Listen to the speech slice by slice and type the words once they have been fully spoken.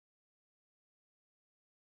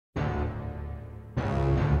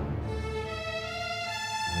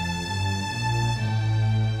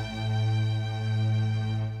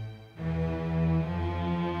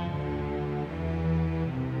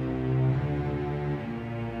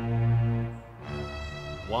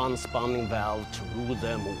one spunding valve to rule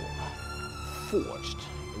them all. Forged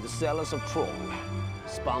in the cellars of Trong,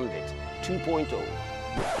 Spundit 2.0.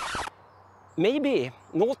 Maybe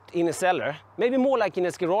not in a cellar, maybe more like in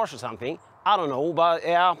a garage or something. I don't know, but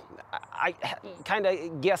yeah, I kind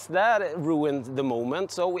of guess that ruined the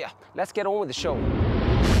moment. So yeah, let's get on with the show.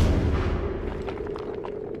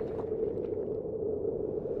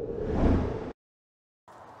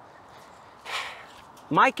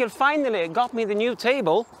 Michael finally got me the new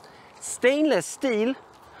table, stainless steel,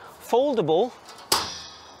 foldable,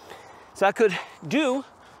 so I could do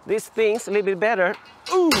these things a little bit better.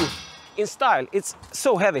 Ooh, in style. It's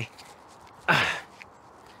so heavy.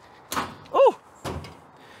 Oh,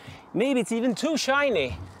 maybe it's even too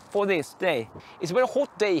shiny for this day. It's a very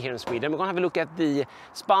hot day here in Sweden. We're gonna have a look at the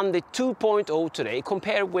Spundit 2.0 today,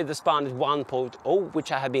 compared with the Spundit 1.0,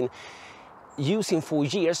 which I have been using for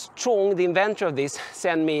years. Trong, the inventor of this,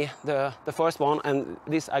 sent me the first one, and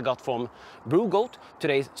this I got from BrewGoat,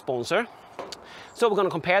 today's sponsor. So we're gonna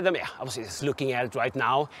compare them. Yeah, I was just looking at it right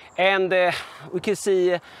now, and we can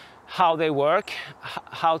see how they work,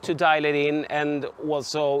 how to dial it in, and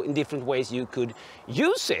also in different ways you could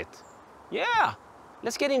use it. Yeah,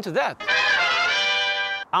 let's get into that.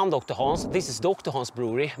 I'm DrHans, this is DrHans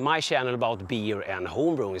Brewery, my channel about beer and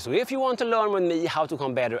home brewing. So if you want to learn with me how to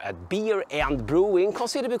become better at beer and brewing,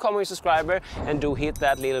 consider becoming a subscriber and do hit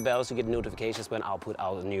that little bell so you get notifications when I'll put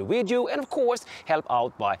out a new video. And of course, help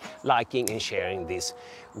out by liking and sharing this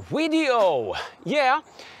video. Yeah,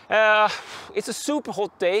 it's a super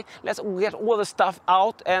hot day. Let's get all the stuff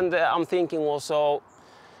out, and I'm thinking also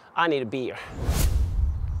I need a beer.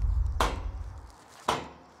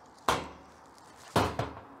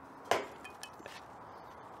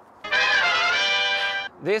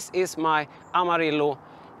 This is my Amarillo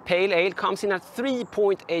Pale Ale, comes in at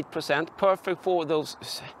 3.8%, perfect for those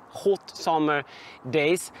hot summer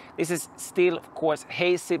days. This is still, of course,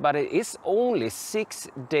 hazy, but it is only 6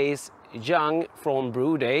 days young from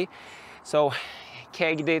brew day. So,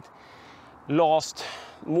 kegged it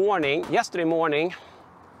yesterday morning.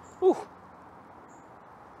 Ooh.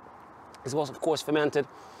 This was, of course, fermented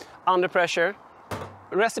under pressure.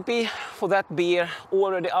 Recipe for that beer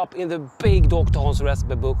already up in the big DrHans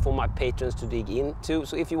recipe book for my patrons to dig into.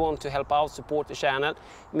 So if you want to help out, support the channel,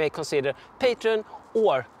 you may consider patron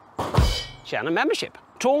or channel membership.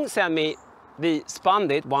 Trong sent me the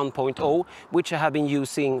Spundit 1.0, which I have been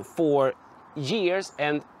using for years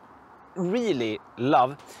and really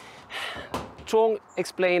love. Trong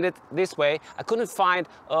explained it this way: I couldn't find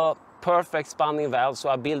a perfect spunding valve, so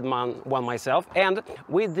I built one myself, and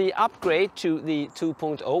with the upgrade to the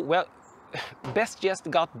 2.0, well, best just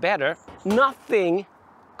got better. Nothing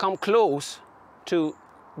come close to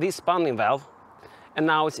this spunding valve, and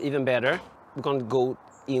now it's even better. We're going to go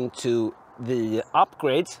into the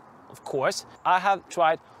upgrades, of course. I have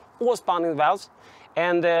tried all spunding valves,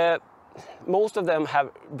 and most of them have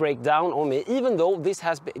break down on me, even though this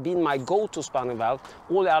has been my go-to spunding valve.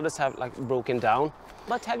 All the others have like broken down.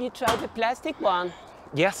 But have you tried the plastic one?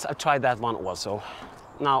 Yes, I tried that one also.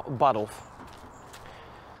 Now, butt off.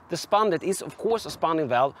 The Spundit is, of course, a spunding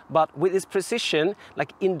valve, but with its precision,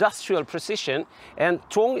 like industrial precision. And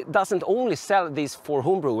Trong doesn't only sell these for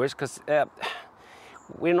homebrewers, because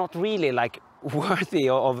we're not really like worthy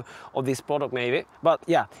of this product maybe. But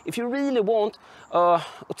yeah, if you really want a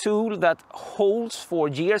tool that holds for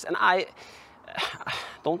years, and I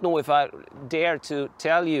don't know if I dare to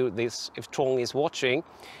tell you this if Trong is watching,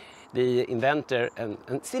 the inventor and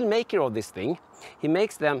still maker of this thing. He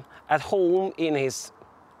makes them at home in his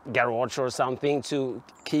garage or something to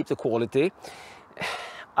keep the quality.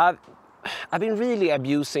 I've been really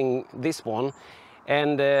abusing this one,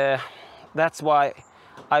 and that's why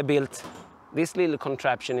I built this little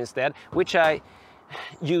contraption instead, which I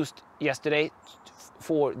used yesterday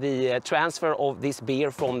for the transfer of this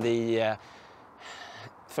beer from the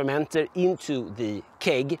fermenter into the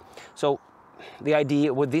keg. So the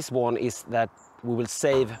idea with this one is that we will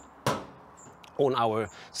save on our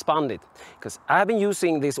Spundit, because I've been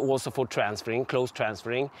using this also for transferring, close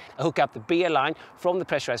transferring. I hook up the beer line from the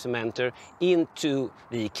pressurized fermenter into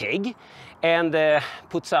the keg and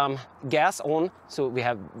put some gas on, so we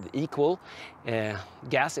have equal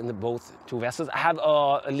gas in both two vessels. I have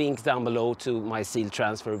a link down below to my seal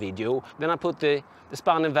transfer video. Then I put the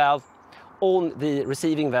spunding valve on the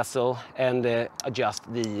receiving vessel and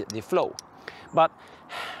adjust the flow. But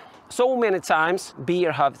so many times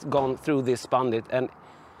beer has gone through this Spundit and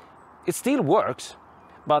it still works,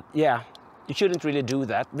 but yeah, you shouldn't really do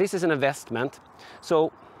that. This is an investment,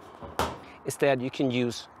 so instead you can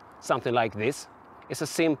use something like this. It's a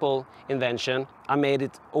simple invention. I made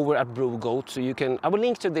it over at BrewGoat, so you can, I will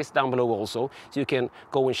link to this down below also, so you can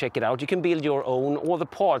go and check it out. You can build your own. All the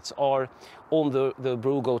parts are on the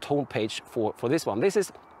BrewGoat homepage for this one. This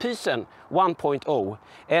is PYSEN 1.0,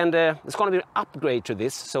 and it's going to be an upgrade to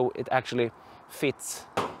this, so it actually fits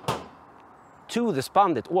to the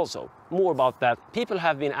Spundit also. More about that. People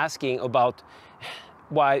have been asking about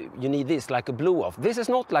why you need this, like a blow-off. This is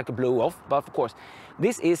not like a blow-off, but of course,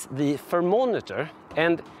 this is the Fermenter,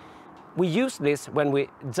 and we use this when we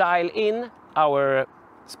dial in our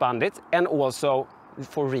Spundit and also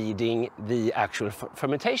for reading the actual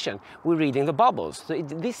fermentation. We're reading the bubbles. So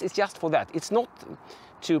this is just for that. It's not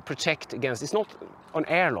to protect against, it's not an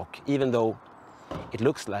airlock, even though it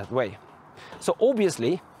looks that way. So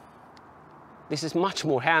obviously, this is much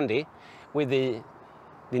more handy with the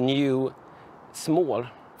new small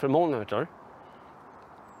Fermenter.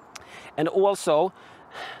 And also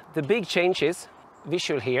the big changes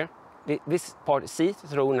visual here, this part is see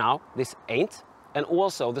through now, this ain't. And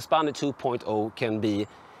also the Spundit 2.0 can be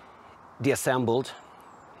deassembled.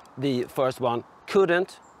 The first one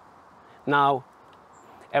couldn't. Now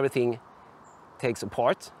everything takes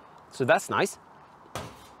apart, so that's nice.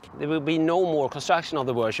 There will be no more construction of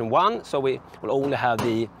the version 1, so we will only have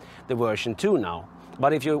the version 2 now.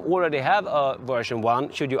 But if you already have a version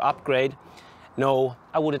 1, should you upgrade? No,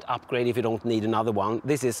 I wouldn't upgrade if you don't need another one.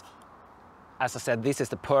 This is, as I said, this is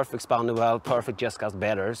the perfect spunding valve, perfect, just got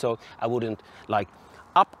better. So I wouldn't like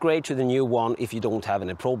upgrade to the new one if you don't have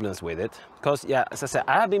any problems with it. Because yeah, as I said,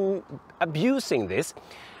 I have been abusing this,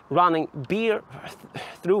 running beer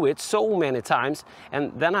through it so many times,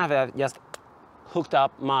 and then I have just hooked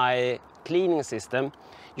up my cleaning system.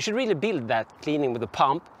 You should really build that cleaning with a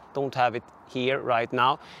pump. Don't have it here right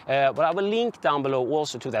now, but I will link down below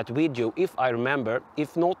also to that video if I remember.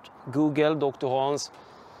 If not, Google DrHans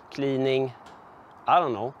cleaning, I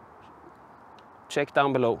don't know, check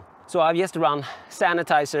down below. So I've just run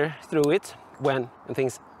sanitizer through it when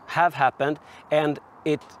things have happened, and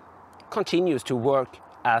it continues to work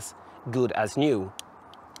as good as new.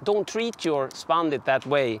 Don't treat your Spundit that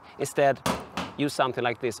way. Instead, use something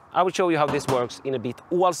like this. I will show you how this works in a bit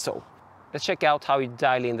also. Let's check out how you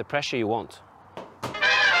dial in the pressure you want.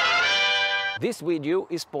 This video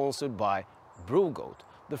is sponsored by BrewGoat,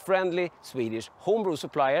 the friendly Swedish homebrew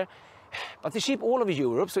supplier, but they ship all over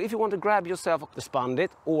Europe. So if you want to grab yourself the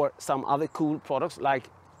Spundit or some other cool products, like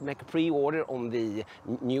make a pre-order on the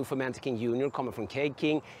new Fermenter King Junior coming from Keg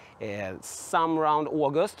King, some around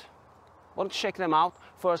August, want to check them out?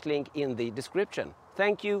 First link in the description.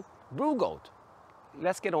 Thank you, BrewGoat.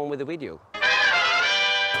 Let's get on with the video.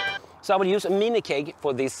 So I will use a mini keg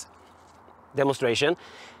for this demonstration.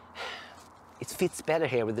 It fits better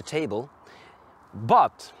here with the table,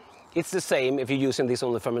 but it's the same if you're using this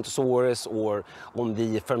on the Fermentasurus or on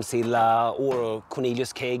the Fermzilla or a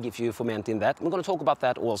Cornelius keg if you ferment in that. I'm going to talk about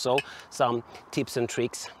that also, some tips and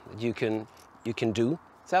tricks that you can do.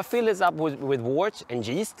 So I fill this up with wort and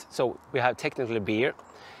yeast, so we have technically beer.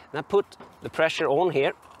 And I put the pressure on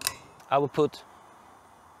here. I will put,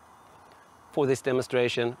 for this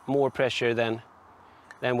demonstration, more pressure than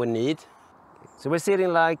we need. So we're sitting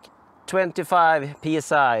like 25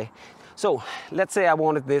 psi. So let's say I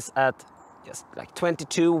wanted this at just like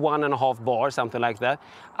 22, 1.5 bar, something like that.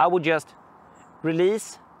 I would just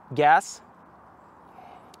release gas.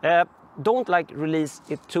 Don't like release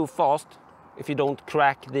it too fast if you don't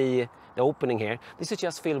crack the opening here. This is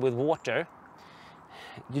just filled with water.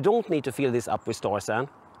 You don't need to fill this up with star sand.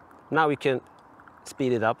 Now we can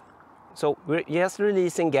speed it up. So we're just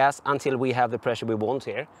releasing gas until we have the pressure we want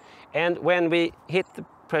here. And when we hit the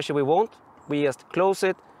pressure we want, we just close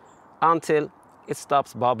it until it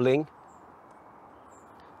stops bubbling,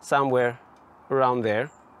 somewhere around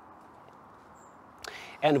there.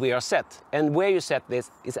 And we are set. And where you set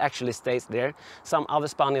this, it actually stays there. Some other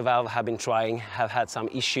spunding valve have been trying, have had some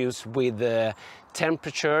issues with the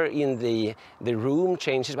temperature in the room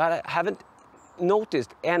changes, but I haven't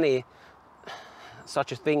noticed any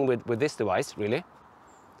such a thing with this device, really.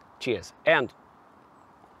 Cheers. And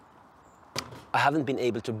I haven't been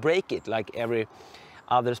able to break it like every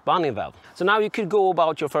other spunding valve. So now you could go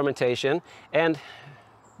about your fermentation, and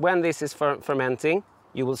when this is fermenting,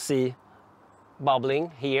 you will see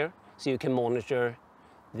bubbling here, so you can monitor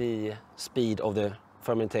the speed of the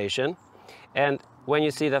fermentation. And when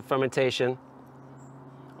you see that fermentation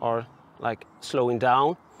are like slowing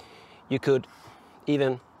down, you could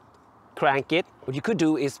even crank it. What you could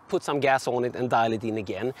do is put some gas on it and dial it in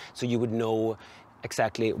again, so you would know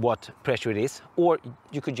exactly what pressure it is. Or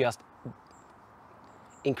you could just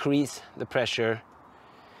increase the pressure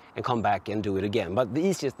and come back and do it again. But the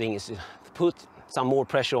easiest thing is to put some more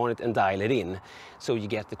pressure on it and dial it in, so you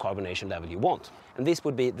get the carbonation level you want. And this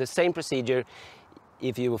would be the same procedure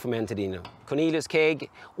if you were fermented in a Cornelius keg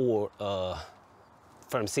or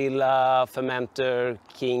Fermzilla, Fermenter,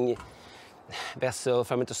 King vessel,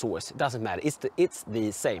 Fermentasurus. It doesn't matter. It's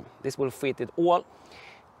the same. This will fit it all.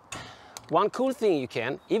 One cool thing you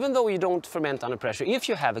can, even though you don't ferment under pressure, if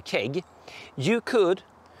you have a keg, you could,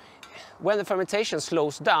 when the fermentation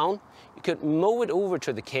slows down, you could move it over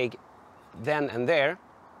to the keg then and there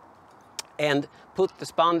and put the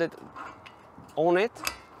Spundit on it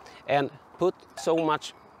and put so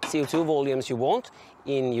much CO2 volumes you want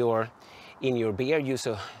in your beer. Use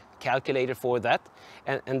a calculator for that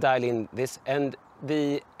and dial in this, and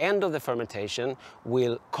the end of the fermentation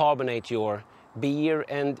will carbonate your beer,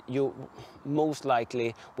 and you most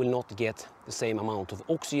likely will not get the same amount of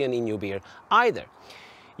oxygen in your beer either.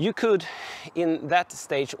 You could in that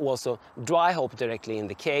stage also dry hop directly in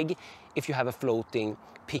the keg if you have a floating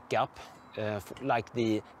pickup, like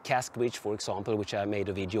the Cask Widge, for example, which I made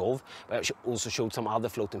a video of. I also showed some other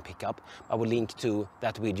floating pickup. I will link to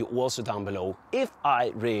that video also down below if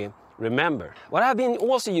I remember. What I've been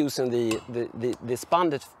also using the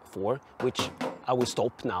Spundit for, which I will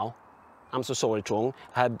stop now. I'm so sorry, Trong.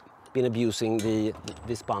 I have been abusing the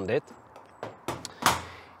Spundit.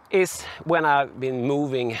 Is when I've been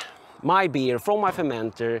moving my beer from my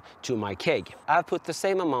fermenter to my keg. I've put the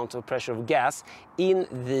same amount of pressure of gas in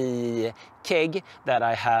the keg that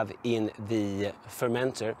I have in the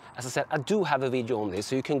fermenter. As I said, I do have a video on this,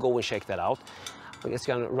 so you can go and check that out. I'm just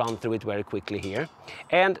gonna run through it very quickly here.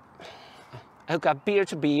 And I hook up beer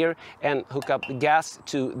to beer and hook up the gas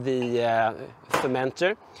to the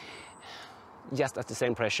fermenter, just at the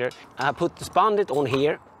same pressure. I put the Spundit on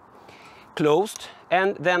here, closed,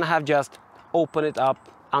 and then I have just opened it up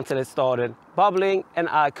until it started bubbling, and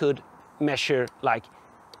I could measure like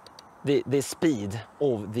the speed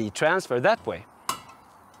of the transfer that way.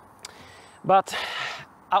 But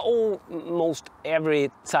I almost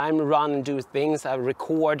every time run and do things, I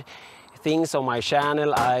record things on my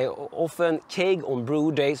channel. I often keg on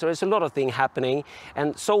brew day, so there's a lot of things happening,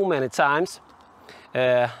 and so many times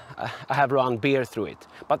I have run beer through it.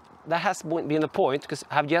 But that has been a point, because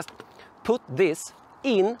I've just put this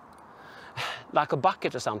in like a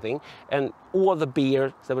bucket or something, and all the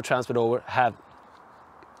beer that were transferred over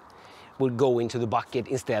will go into the bucket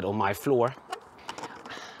instead of my floor.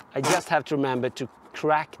 I just have to remember to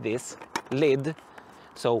crack this lid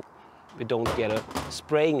so we don't get a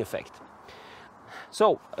spraying effect.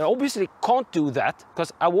 So I obviously can't do that,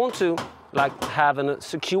 because I want to like have a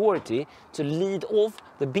security to lead off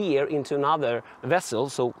the beer into another vessel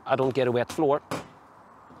so I don't get a wet floor.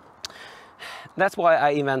 That's why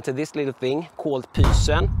I invented this little thing called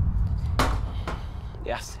PYSEN.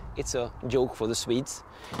 Yes, it's a joke for the Swedes.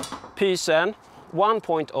 PYSEN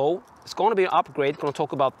 1.0. It's going to be an upgrade. Going to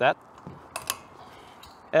talk about that.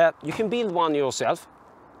 You can build one yourself.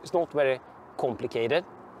 It's not very complicated.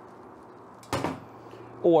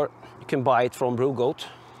 Or you can buy it from BrewGoat.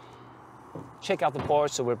 Check out the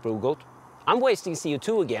parts over at BrewGoat. I'm wasting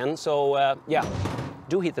CO2 again, so yeah,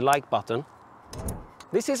 do hit the like button.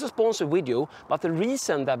 This is a sponsored video, but the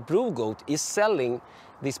reason that BrewGoat is selling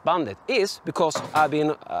this Spundit is because I've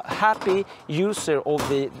been a happy user of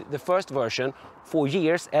the first version for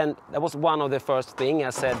years, and that was one of the first things I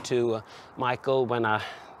said to Michael when I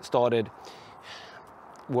started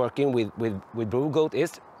working with BrewGoat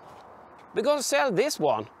is, we're going to sell this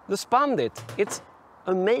one, the Spundit. It's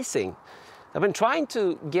amazing. I've been trying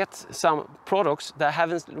to get some products that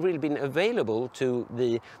haven't really been available to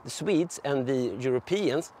the Swedes and the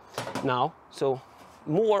Europeans now, so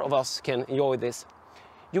more of us can enjoy this.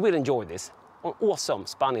 You will enjoy this. An awesome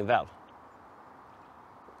spunding valve.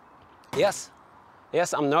 Yes,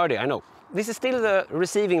 I'm nerdy, I know. This is still the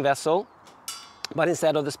receiving vessel, but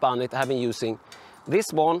instead of the Spundit, I have been using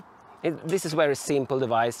this one. This is a very simple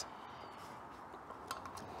device.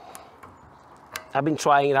 I've been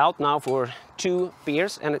trying it out now for 2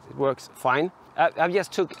 beers and it works fine. I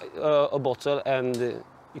just took a bottle, and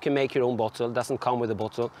you can make your own bottle. It doesn't come with a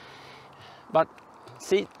bottle. But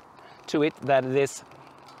see to it that it is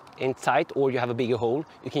in tight, or you have a bigger hole.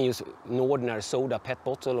 You can use an ordinary soda pet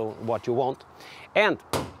bottle or what you want. And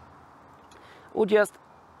we'll just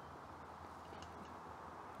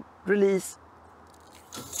release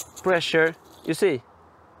pressure, you see.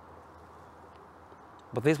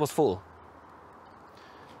 But this was full.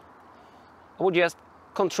 I would just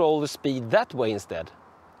control the speed that way instead.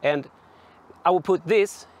 And I will put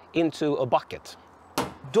this into a bucket.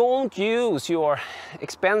 Don't use your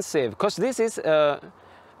expensive, because this is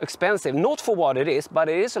expensive, not for what it is, but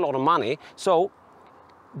it is a lot of money. So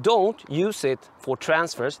don't use it for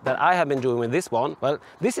transfers that I have been doing with this one. Well,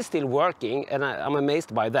 this is still working and I'm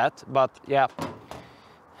amazed by that, but yeah,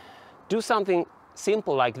 do something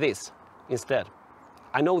simple like this instead.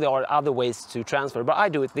 I know there are other ways to transfer, but I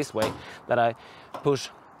do it this way, that I push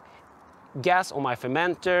gas on my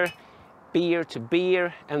fermenter, beer to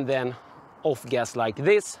beer, and then off gas like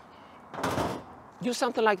this. Do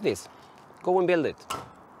something like this. Go and build it.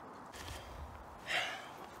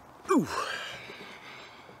 Ooh.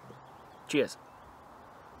 Cheers.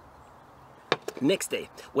 Next day,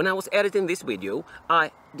 when I was editing this video,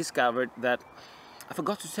 I discovered that I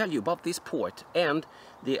forgot to tell you about this port and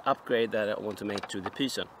the upgrade that I want to make to the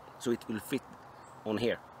PYSEN, so it will fit on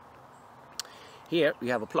here. Here we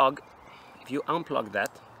have a plug. If you unplug that,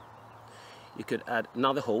 you could add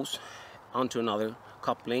another hose onto another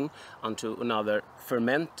coupling, onto another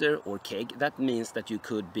fermenter or keg. That means that you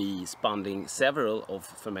could be spunding several of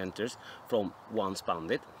fermenters from one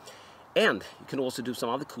Spundit. And you can also do some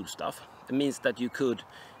other cool stuff. It means that you could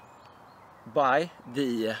buy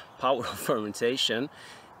the power of fermentation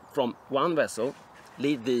from one vessel,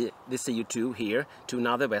 lead the CO2 here to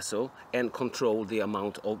another vessel, and control the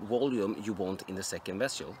amount of volume you want in the second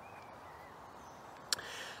vessel.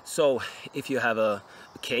 So if you have a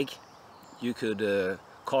keg, you could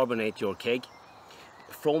carbonate your keg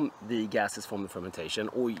from the gases from the fermentation,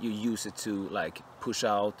 or you use it to like push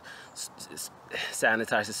out,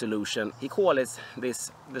 sanitize the solution. He calls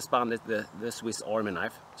this the Spundit the Swiss Army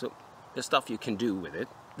knife. So the stuff you can do with it.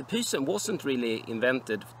 The PYSEN wasn't really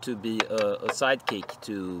invented to be a sidekick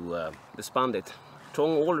to the Spundit.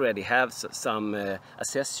 Trong already has some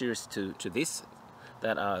accessories to this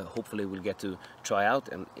that I hopefully will get to try out,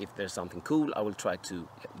 and if there's something cool I will try to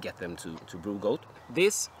get them to BrewGoat.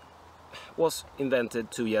 This was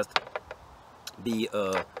invented to just be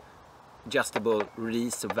a adjustable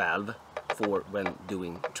release valve for when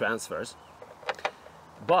doing transfers,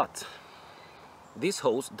 but this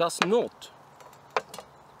hose does not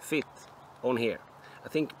fit on here. I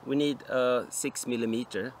think we need 6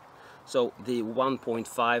 mm, so the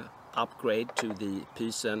 1.5 upgrade to the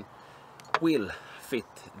PYSEN will fit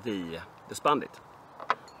the Spundit.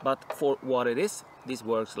 But for what it is, this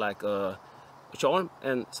works like a charm,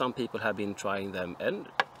 and some people have been trying them and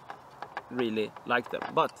really like them.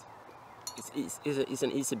 But it's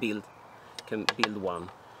an easy build. You can build one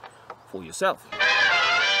for yourself.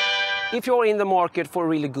 If you're in the market for a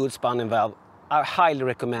really good spunding valve, I highly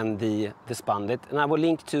recommend the Spundit, and I will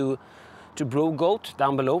link to BrewGoat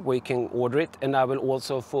down below where you can order it, and I will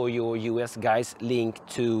also, for your US guys, link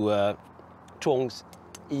to Trong's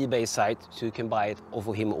eBay site so you can buy it off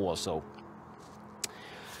of him also.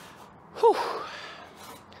 Whew.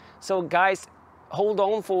 So guys, hold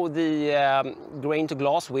on for the grain to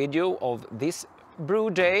glass video of this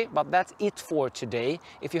brew day, but that's it for today.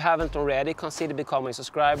 If you haven't already, consider becoming a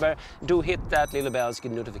subscriber. Do hit that little bell to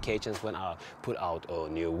get notifications when I put out a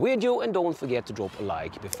new video, and don't forget to drop a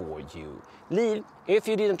like before you leave. If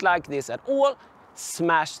you didn't like this at all,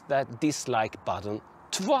 smash that dislike button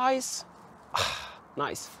twice.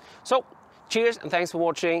 Nice. So cheers and thanks for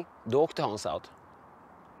watching. DrHans out.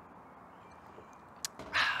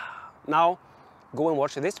 Now go and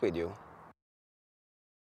watch this video.